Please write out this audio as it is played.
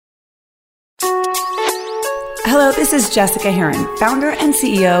Hello, this is Jessica Heron, founder and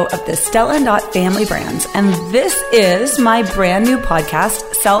CEO of the Stella & Dot family brands, and this is my brand new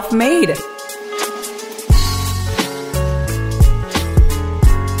podcast, Self-Made.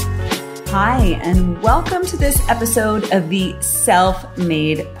 Hi, and welcome to this episode of the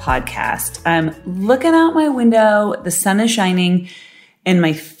Self-Made podcast. I'm looking out my window, the sun is shining, and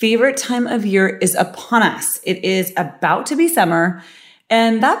my favorite time of year is upon us. It is about to be summer,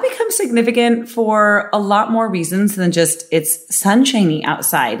 and that becomes significant for a lot more reasons than just it's sunshiny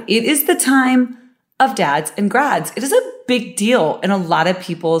outside. It is the time of dads and grads. It is a big deal in a lot of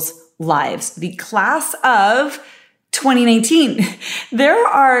people's lives. The class of 2019. There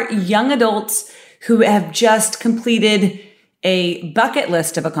are young adults who have just completed a bucket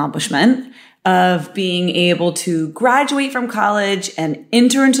list of accomplishment of being able to graduate from college and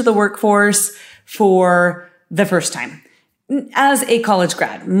enter into the workforce for the first time. As a college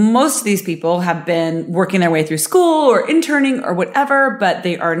grad, most of these people have been working their way through school or interning or whatever, but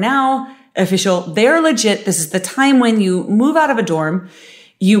they are now official. They're legit. This is the time when you move out of a dorm.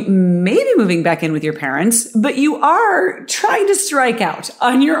 You may be moving back in with your parents, but you are trying to strike out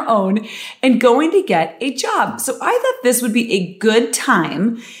on your own and going to get a job. So I thought this would be a good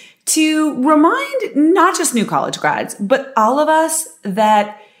time to remind not just new college grads, but all of us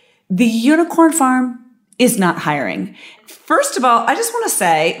that the unicorn farm is not hiring. First of all, I just want to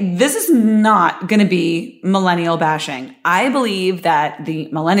say this is not going to be millennial bashing. I believe that the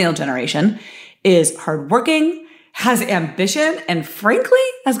millennial generation is hardworking, has ambition, and frankly,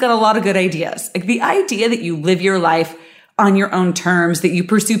 has got a lot of good ideas. Like the idea that you live your life on your own terms, that you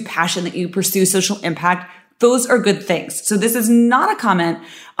pursue passion, that you pursue social impact, those are good things. So this is not a comment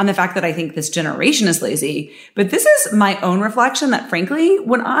on the fact that I think this generation is lazy, but this is my own reflection that frankly,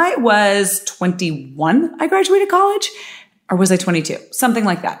 when I was 21, I graduated college. Or was I 22? Something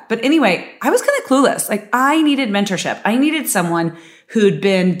like that. But anyway, I was kind of clueless. Like I needed mentorship. I needed someone who'd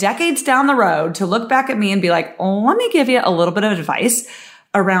been decades down the road to look back at me and be like, oh, let me give you a little bit of advice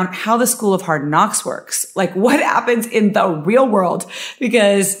around how the school of hard knocks works. Like what happens in the real world?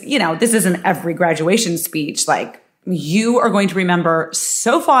 Because, you know, this isn't every graduation speech. Like you are going to remember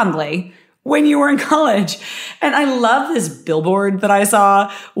so fondly when you were in college. And I love this billboard that I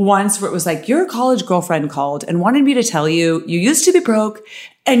saw once where it was like, your college girlfriend called and wanted me to tell you, you used to be broke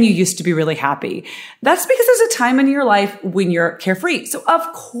and you used to be really happy. That's because there's a time in your life when you're carefree. So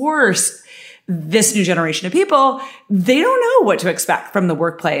of course, this new generation of people, they don't know what to expect from the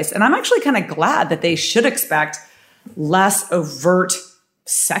workplace. And I'm actually kind of glad that they should expect less overt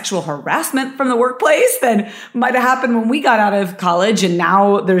sexual harassment from the workplace than might have happened when we got out of college. And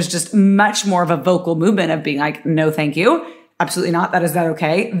now there's just much more of a vocal movement of being like, no, thank you. Absolutely not. That is not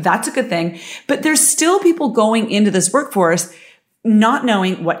okay. That's a good thing. But there's still people going into this workforce not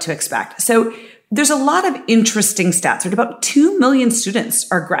knowing what to expect. So there's a lot of interesting stats. Right? About 2 million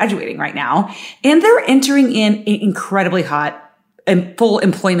students are graduating right now, and they're entering in an incredibly hot and full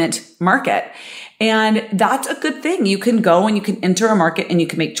employment market. And that's a good thing. You can go and you can enter a market and you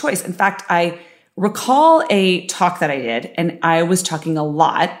can make choice. In fact, I recall a talk that I did, and I was talking a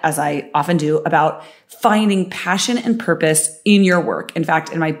lot, as I often do, about finding passion and purpose in your work. In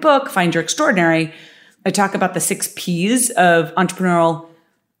fact, in my book, Find Your Extraordinary, I talk about the 6 P's of entrepreneurial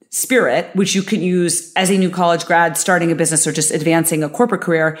spirit, which you can use as a new college grad starting a business or just advancing a corporate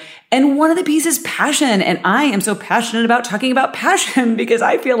career. And one of the P's is passion. And I am so passionate about talking about passion because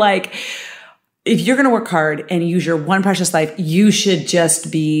I feel like if you're going to work hard and use your one precious life, you should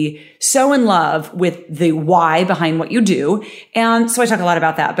just be so in love with the why behind what you do. And so I talk a lot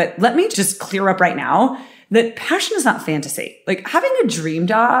about that. But let me just clear up right now that passion is not fantasy. Like having a dream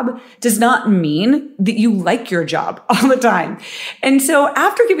job does not mean that you like your job all the time. And so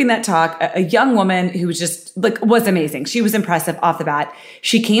after giving that talk, a young woman who was just was amazing. She was impressive off the bat.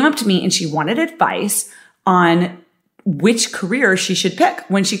 She came up to me and she wanted advice on which career she should pick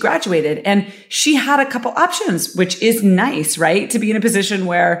when she graduated. And she had a couple options, which is nice, right? To be in a position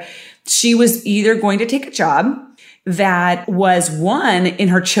where she was either going to take a job that was one in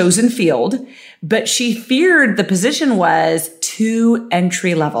her chosen field, but she feared the position was too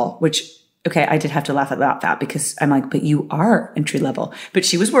entry level, which okay, I did have to laugh about that because I'm like, but you are entry level. But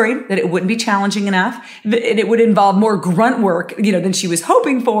she was worried that it wouldn't be challenging enough, and it would involve more grunt work, than she was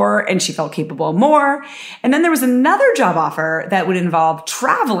hoping for, and she felt capable of more. And then there was another job offer that would involve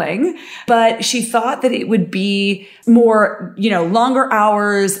traveling, but she thought that it would be more, longer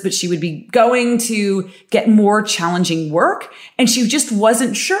hours, but she would be going to get more challenging work. And she just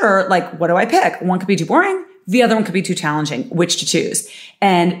wasn't sure, what do I pick? One could be too boring. The other one could be too challenging. Which to choose?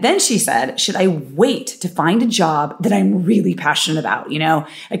 And then she said, should I wait to find a job that I'm really passionate about?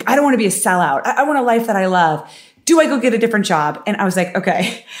 Like I don't want to be a sellout. I want a life that I love. Do I go get a different job? And I was like,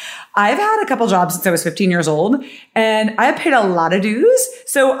 okay, I've had a couple jobs since I was 15 years old and I paid a lot of dues.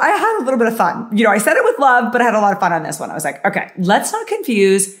 So I had a little bit of fun. I said it with love, but I had a lot of fun on this one. I was like, okay, let's not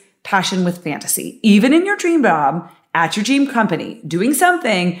confuse passion with fantasy. Even in your dream job, at your dream company, doing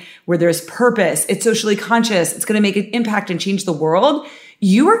something where there's purpose, it's socially conscious, it's going to make an impact and change the world,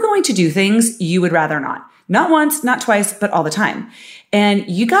 you are going to do things you would rather not. Not once, not twice, but all the time. And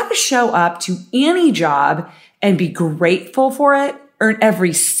you got to show up to any job and be grateful for it, earn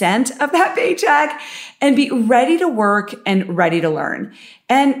every cent of that paycheck, and be ready to work and ready to learn.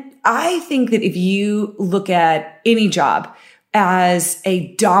 And I think that if you look at any job as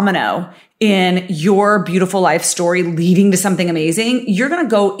a domino in your beautiful life story leading to something amazing, you're going to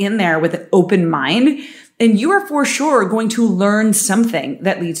go in there with an open mind and you are for sure going to learn something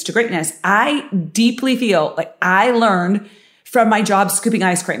that leads to greatness. I deeply feel like I learned from my job scooping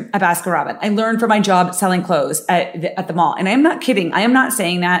ice cream at Baskin-Robbins. I learned from my job selling clothes at the mall. And I am not kidding. I am not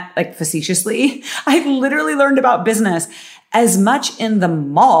saying that like facetiously. I literally learned about business as much in the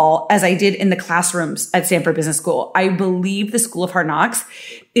mall as I did in the classrooms at Stanford Business School. I believe the School of Hard Knocks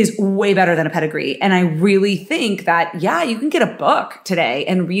is way better than a pedigree. And I really think that, yeah, you can get a book today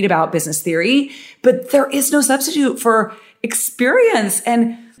and read about business theory, but there is no substitute for experience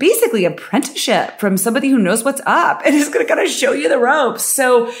and basically apprenticeship from somebody who knows what's up and is going to kind of show you the ropes.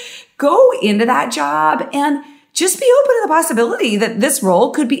 So go into that job and just be open to the possibility that this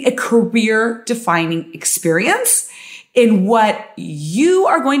role could be a career defining experience in what you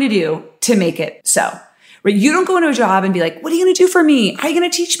are going to do to make it so. Right? You don't go into a job and be like, what are you going to do for me? How are you going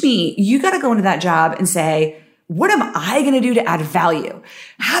to teach me? You got to go into that job and say, what am I going to do to add value?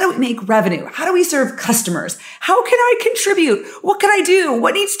 How do we make revenue? How do we serve customers? How can I contribute? What can I do?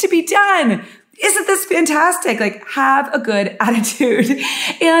 What needs to be done? Isn't this fantastic? Like, have a good attitude.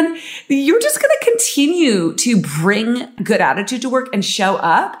 And you're just going to continue to bring good attitude to work and show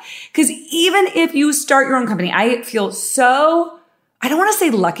up. Because even if you start your own company, I feel so, I don't want to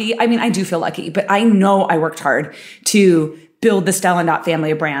say lucky. I mean, I do feel lucky, but I know I worked hard to build the Stella & Dot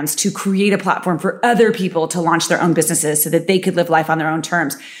family of brands, to create a platform for other people to launch their own businesses so that they could live life on their own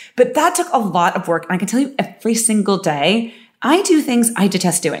terms. But that took a lot of work. And I can tell you every single day, I do things I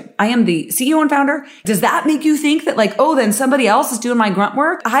detest doing. I am the CEO and founder. Does that make you think that like, oh, then somebody else is doing my grunt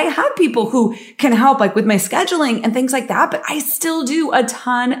work? I have people who can help like with my scheduling and things like that, but I still do a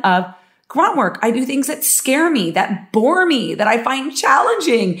ton of grunt work. I do things that scare me, that bore me, that I find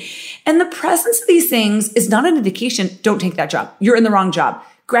challenging. And the presence of these things is not an indication, don't take that job. You're in the wrong job.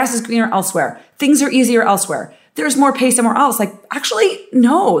 Grass is greener elsewhere. Things are easier elsewhere. There's more pay somewhere else. Like, actually,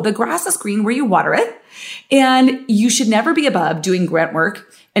 no, the grass is green where you water it. And you should never be above doing grunt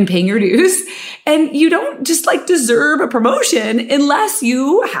work and paying your dues. And you don't just like deserve a promotion unless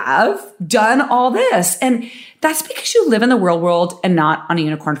you have done all this. And that's because you live in the real world and not on a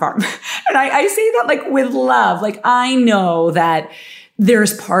unicorn farm. And I say that like with love. Like, I know that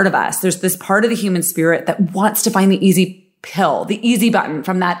there's part of us, there's this part of the human spirit that wants to find the easy pill, the easy button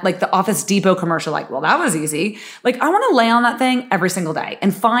from that, like the Office Depot commercial, like, well, that was easy. Like, I want to lay on that thing every single day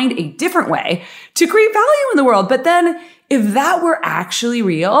and find a different way to create value in the world. But then if that were actually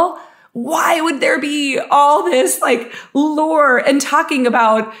real, why would there be all this like lore and talking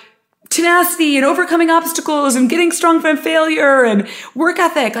about tenacity and overcoming obstacles and getting strong from failure and work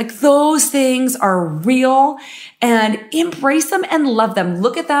ethic? Like, those things are real, and embrace them and love them.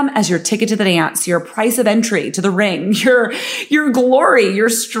 Look at them as your ticket to the dance, your price of entry to the ring, your glory, your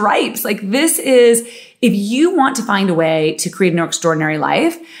stripes. Like, this is, if you want to find a way to create an extraordinary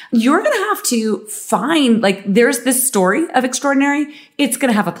life, you're going to have to find, like, there's this story of extraordinary. It's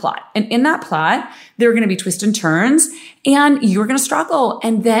going to have a plot. And in that plot, there are going to be twists and turns, and you're going to struggle.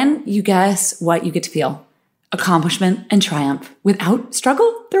 And then you guess what you get to feel? Accomplishment and triumph. Without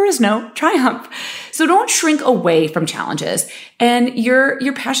struggle, there is no triumph. So don't shrink away from challenges, and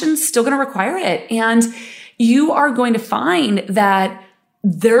your passion's still going to require it. And you are going to find that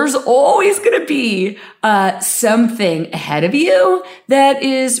there's always going to be something ahead of you that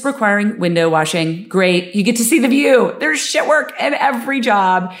is requiring window washing. Great. You get to see the view. There's shit work in every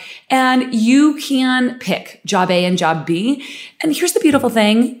job, and you can pick job A and job B. And here's the beautiful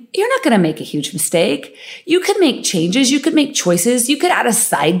thing. You're not going to make a huge mistake. You could make changes. You could make choices. You could add a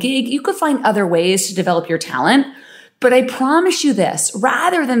side gig. You could find other ways to develop your talent. But I promise you this,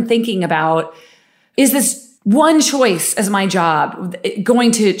 rather than thinking about, is this one choice as my job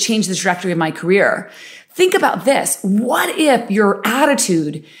going to change the trajectory of my career. Think about this. What if your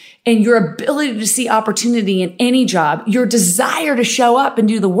attitude and your ability to see opportunity in any job, your desire to show up and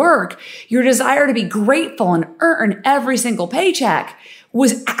do the work, your desire to be grateful and earn every single paycheck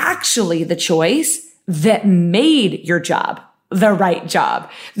was actually the choice that made your job the right job,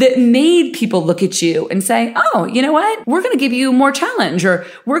 that made people look at you and say, oh, you know what? We're going to give you more challenge, or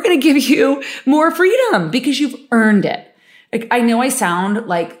we're going to give you more freedom because you've earned it. Like, I know I sound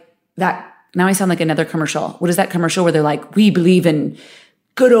like that. Now I sound like another commercial. What is that commercial where they're like, we believe in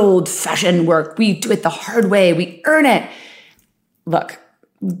good old fashioned work. We do it the hard way. We earn it. Look,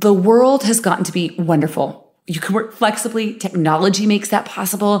 the world has gotten to be wonderful. You can work flexibly. Technology makes that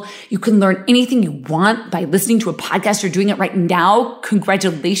possible. You can learn anything you want by listening to a podcast. You're doing it right now.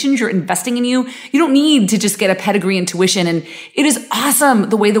 Congratulations. You're investing in you. You don't need to just get a pedigree in tuition. And it is awesome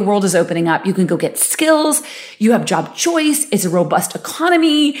the way the world is opening up. You can go get skills. You have job choice. It's a robust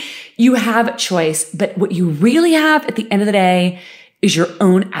economy. You have choice. But what you really have at the end of the day is your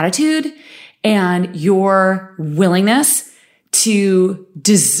own attitude and your willingness to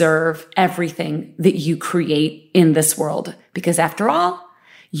deserve everything that you create in this world. Because after all,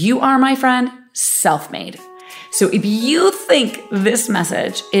 you are, my friend, self-made. So if you think this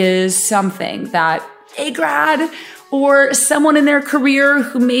message is something that a grad or someone in their career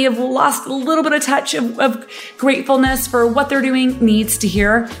who may have lost a little bit of touch of gratefulness for what they're doing needs to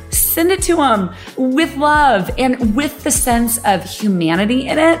hear, send it to them with love and with the sense of humanity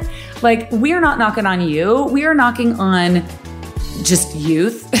in it. Like, we are not knocking on you. We are knocking on just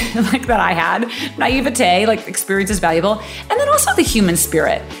youth, like that I had, naivete, like experience is valuable. And then also the human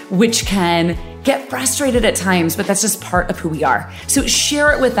spirit, which can get frustrated at times, but that's just part of who we are. So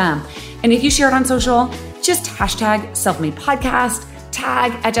share it with them. And if you share it on social, just hashtag Self-Made Podcast,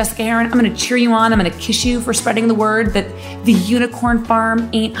 tag at Jessica Heron. I'm going to cheer you on. I'm going to kiss you for spreading the word that the unicorn farm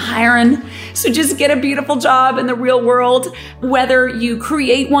ain't hiring. So just get a beautiful job in the real world. Whether you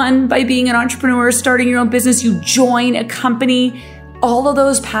create one by being an entrepreneur, starting your own business, you join a company, all of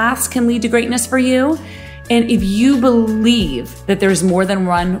those paths can lead to greatness for you. And if you believe that there's more than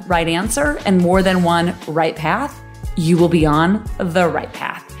one right answer and more than one right path, you will be on the right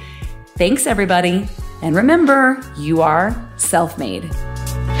path. Thanks, everybody. And remember, you are self-made.